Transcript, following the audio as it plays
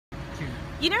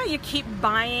You know, you keep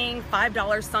buying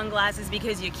 $5 sunglasses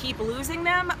because you keep losing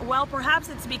them. Well, perhaps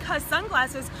it's because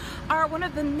sunglasses are one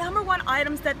of the #1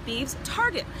 items that thieves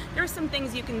target. There's some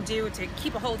things you can do to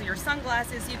keep a hold of your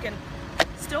sunglasses. You can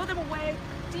stow them away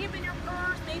deep in your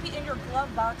purse, maybe in your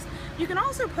glove box. You can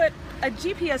also put a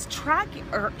GPS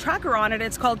tracker on it.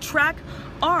 It's called Track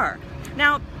R.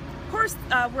 Now, of course,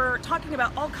 we're talking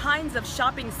about all kinds of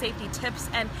shopping safety tips,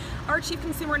 and our Chief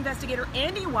Consumer Investigator,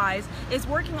 Andy Wise, is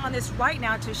working on this right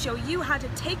now to show you how to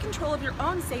take control of your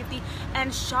own safety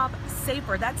and shop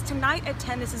safer. That's tonight at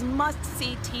 10. This is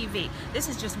must-see TV. This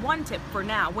is just one tip for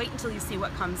now. Wait until you see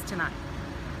what comes tonight.